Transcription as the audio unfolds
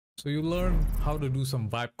So you learn how to do some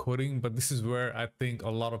vibe coding, but this is where I think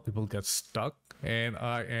a lot of people get stuck, and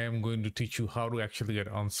I am going to teach you how to actually get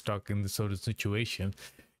unstuck in this sort of situation.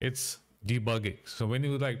 It's debugging. So when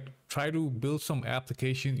you try to build some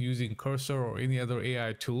application using Cursor or any other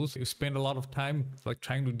AI tools, you spend a lot of time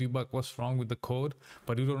trying to debug what's wrong with the code,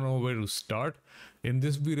 but you don't know where to start. In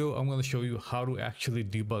this video, I'm going to show you how to actually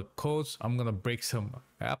debug codes. I'm going to break some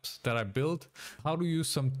apps that I built, how to use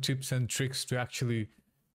some tips and tricks to actually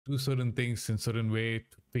do certain things in certain way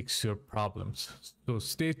to fix your problems. So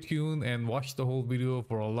stay tuned and watch the whole video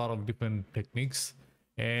for a lot of different techniques,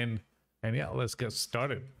 and yeah, let's get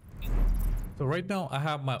started. So right now I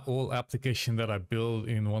have my old application that I built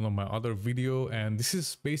in one of my other video, and this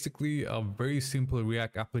is basically a very simple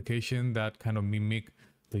React application that kind of mimic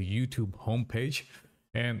the YouTube homepage.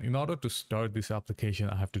 And in order to start this application,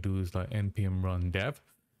 I have to do is npm run dev,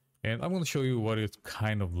 and I'm going to show you what it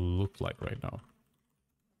kind of looked like right now.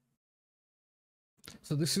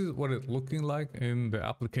 So this is what it's looking like in the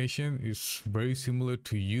application. It's very similar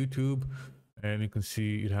to YouTube, and you can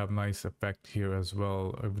see it have nice effect here as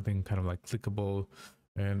well. Everything kind of like clickable,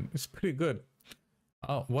 and it's pretty good.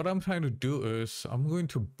 What I'm trying to do is I'm going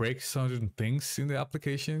to break certain things in the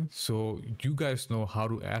application so you guys know how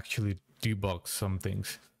to actually debug some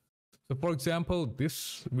things. So for example,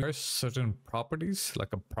 this requires certain properties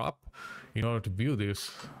like a prop. In order to view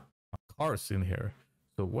this, cars in here.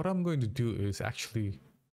 So what I'm going to do is actually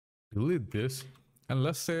delete this, and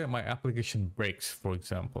let's say my application breaks, for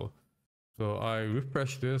example. So I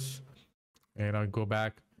refresh this and I go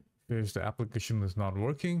back. Here's the application is not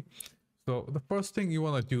working. So the first thing you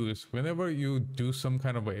want to do is whenever you do some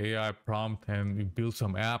kind of an AI prompt and you build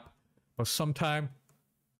some app, but sometime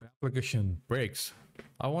the application breaks,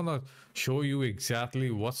 I want to show you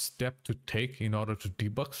exactly what step to take in order to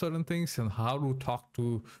debug certain things and how to talk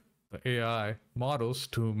to the AI models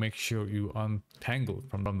to make sure you untangle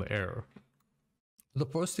from the error. The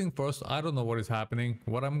first thing first, I don't know what is happening.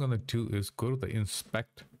 What I'm gonna do is go to the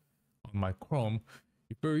inspect on my Chrome.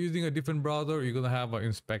 If you're using a different browser, you're gonna have an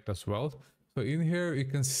inspect as well. So in here, you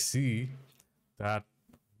can see that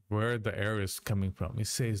where the error is coming from. It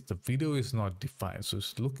says the video is not defined. So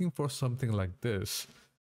it's looking for something like this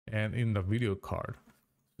and in the video card.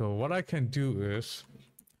 So what I can do is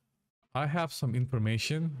I have some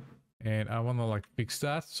information and I want to fix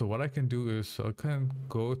that. So what I can do is I can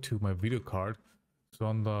go to my video card. So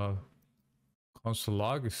on the console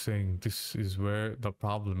log is saying this is where the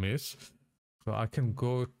problem is. So I can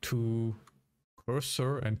go to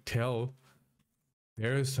Cursor and tell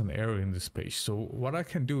there is an error in this page. So what I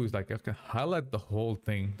can do is I can highlight the whole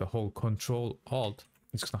thing, the whole Control Alt.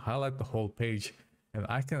 It's gonna highlight the whole page, and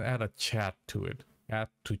I can add a chat to it. Add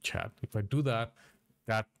to chat. If I do that,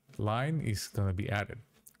 that line is gonna be added.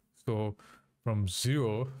 So from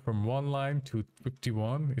one line to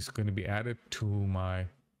 51 is going to be added to my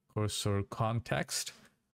Cursor context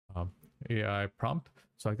AI prompt.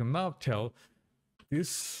 So I can now tell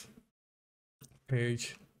this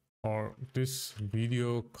page or this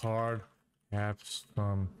video card have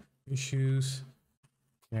some issues.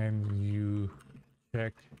 Can you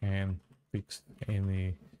check and fix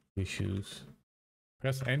any issues?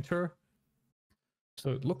 Press enter. So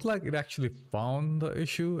it looked like it actually found the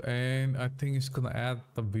issue, and I think it's gonna add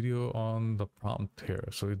the video on the prompt here.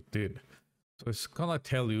 So it did. So it's gonna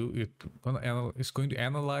tell you it's going to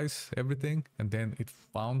analyze everything, and then it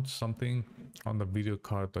found something on the video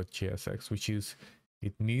card.jsx, which is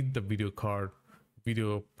it need the video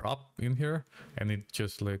prop in here, and it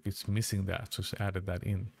just it's missing that, so it's added that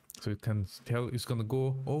in. So it can tell it's gonna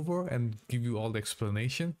go over and give you all the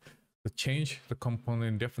explanation to change the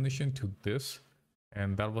component definition to this.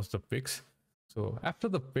 And that was the fix. So after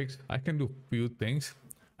the fix, I can do a few things.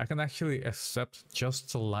 I can actually accept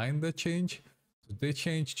just the line that change. So they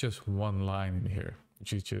changed just one line in here,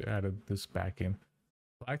 which is just added this back in.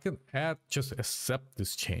 So I can just accept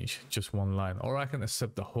this change, just one line, or I can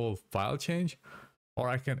accept the whole file change, or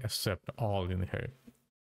I can accept all in here.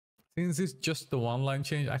 Since it's just the one line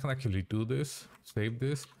change, I can actually do this, save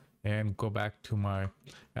this, and go back to my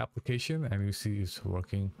application, and you see it's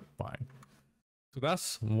working fine. So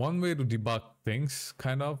that's one way to debug things,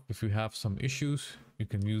 kind of. If you have some issues, you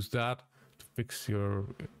can use that to fix your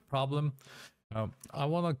problem. I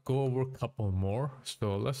want to go over a couple more.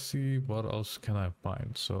 So let's see what else can I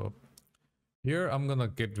find. So here I'm gonna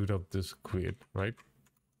get rid of this grid, right?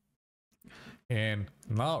 And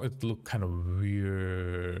now it look kind of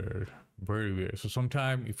weird, very weird. So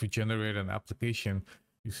sometimes if you generate an application,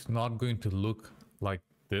 it's not going to look like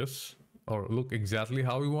this. or look exactly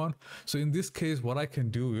how we want. So in this case, what I can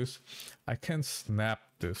do is I can snap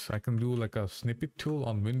this. I can do like a snippet tool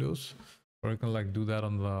on Windows, or I can like do that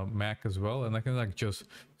on the Mac as well. And I can like just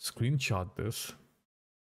screenshot this.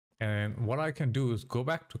 And what I can do is go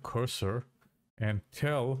back to cursor and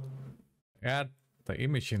add the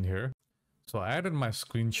image in here. So I added my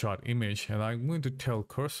screenshot image, and I'm going to tell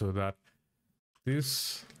cursor that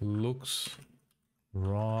this looks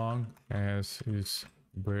wrong as it's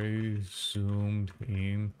very zoomed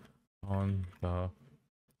in on the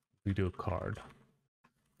video card.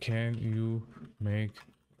 Can you make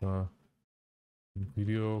the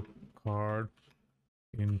video card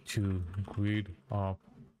into grid of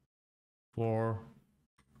 4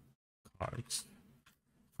 cards?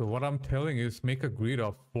 So what I'm telling is make a grid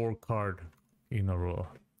of 4 cards in a row,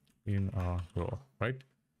 right?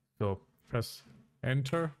 So press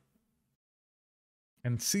enter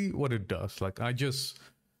and see what it does. Like I just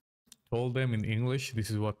told them in English this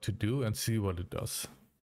is what to do, and see what it does.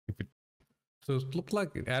 So it looked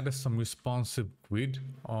like it added some responsive grid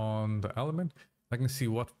on the element. I can see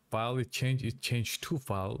what file it changed. It changed 2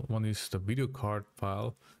 files. One is the video card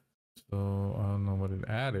file, so I don't know what it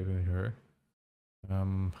added in here.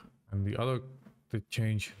 And the other, they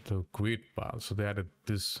changed the grid file, so they added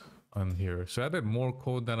this on here. So I added more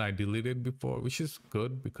code than I deleted before, which is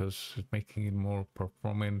good because it's making it more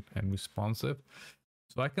performant and responsive.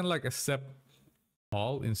 So I can like accept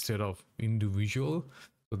all instead of individual,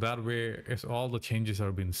 so that way it's all the changes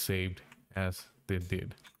are being saved as they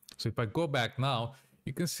did. So if I go back now,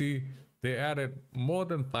 you can see they added more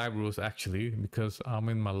than 5 rows actually, because I'm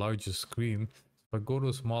in my largest screen. If I go to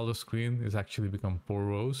a smaller screen, it's actually become 4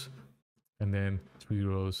 rows, and then 3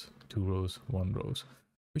 rows, 2 rows, 1 rows,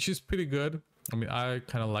 which is pretty good. I mean, I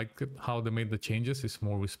kind of like it how they made the changes. It's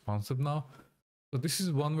more responsive now. So this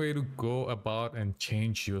is one way to go about and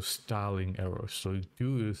change your styling errors. So you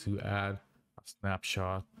do is you add a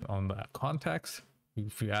snapshot on the context.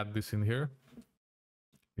 If you add this in here,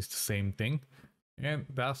 it's the same thing, and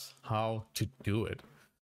that's how to do it.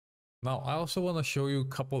 Now I also want to show you a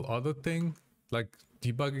couple other things like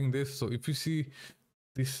debugging this. So if you see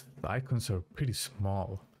these icons are pretty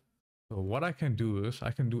small, so what I can do is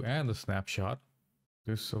I can do and a snapshot,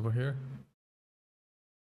 this over here.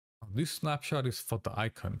 This snapshot is for the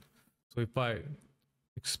icon. So if I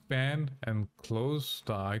expand and close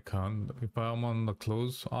the icon, if I'm on the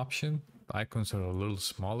close option, the icons are a little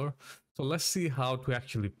smaller. So let's see how to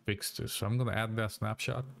actually fix this. So I'm going to add that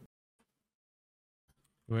snapshot.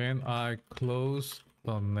 When I close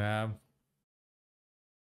the nav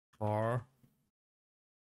bar,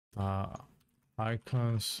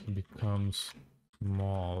 icons becomes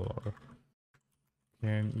smaller.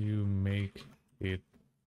 Can you make it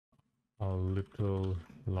a little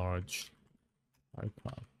large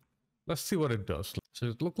icon? Let's see what it does. So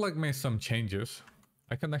it looked like made some changes.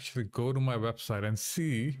 I can actually go to my website and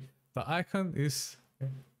see the icon is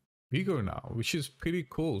bigger now, which is pretty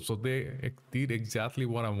cool. So they did exactly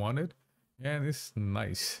what I wanted, and it's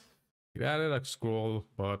nice. It added a scroll,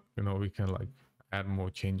 but you know, we can like add more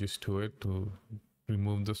changes to it to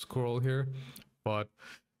remove the scroll here, but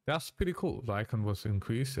that's pretty cool. The icon was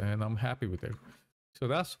increased and I'm happy with it. So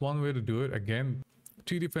that's one way to do it. Again,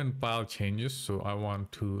 2 different file changes, so I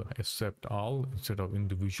want to accept all instead of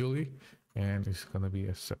individually, and it's going to be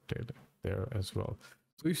accepted there as well.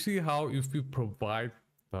 So you see how if you provide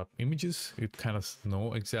the images, it kind of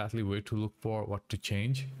know exactly where to look for, what to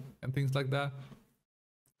change and things like that.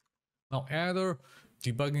 Now another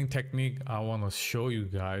debugging technique I want to show you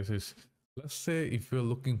guys is, let's say if you're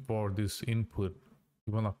looking for this input,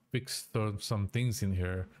 you want to fix some things in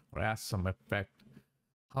here or add some effect.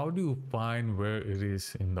 How do you find where it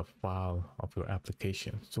is in the file of your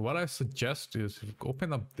application? So what I suggest is you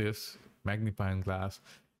open up this magnifying glass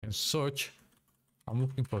and search. I'm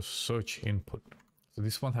looking for search input. So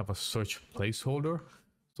this one have a search placeholder.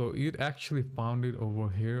 So it actually found it over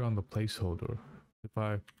here on the placeholder. If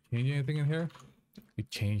I change anything in here, it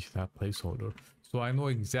changed that placeholder. So I know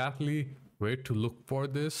exactly where to look for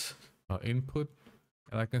this input,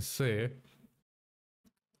 and I can say,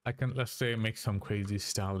 let's say make some crazy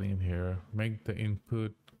styling in here, make the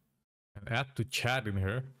input and add to chat in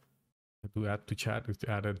here. To add to chat, it's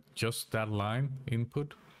added just that line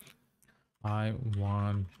input. I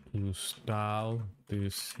want to style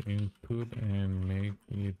this input and make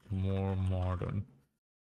it more modern.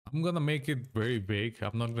 I'm gonna make it very vague.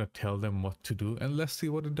 I'm not gonna tell them what to do, and let's see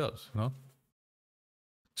what it does. No?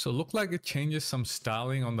 So look like it changes some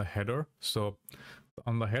styling on the header. So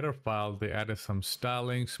on the header file, they added some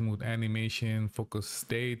styling, smooth animation, focus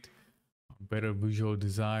state, better visual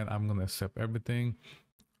design. I'm gonna accept everything.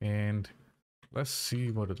 and let's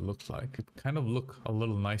see what it looks like. It kind of look a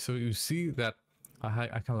little nicer. You see that I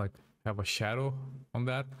kind of like have a shadow on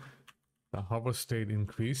that. The hover state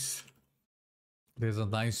increase. There's a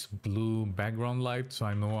nice blue background light, so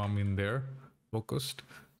I know I'm in there focused.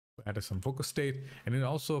 Added some focus state, and it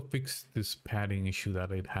also fixed this padding issue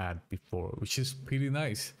that it had before, which is pretty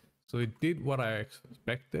nice. So it did what I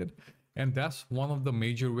expected, and that's one of the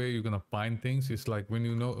major way you're gonna find things. Is like when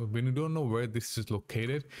you don't know where this is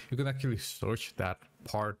located, you can actually search that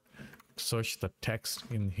part, search the text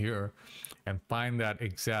in here, and find that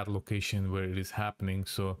exact location where it is happening.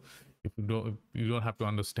 So if you don't have to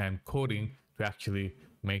understand coding to actually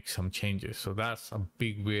make some changes. So that's a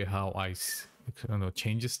big way how I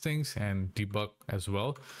changes things and debug as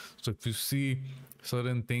well. So if you see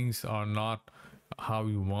certain things are not how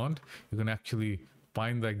you want, you can actually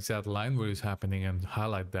find the exact line where it's happening and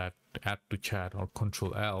highlight that to add to chat, or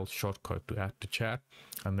Control L shortcut to add to chat,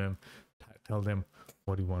 and then tell them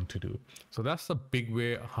what you want to do. So that's the big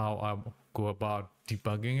way how I go about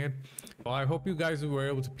debugging it. Well, I hope you guys were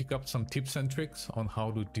able to pick up some tips and tricks on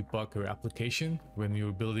how to debug your application when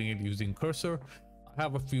you're building it using Cursor. I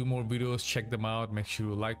have a few more videos, check them out. Make sure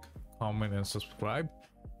you like, comment, and subscribe,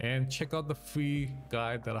 and check out the free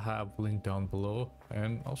guide that I have linked down below,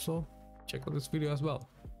 and also check out this video as well.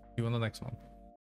 See you on the next one.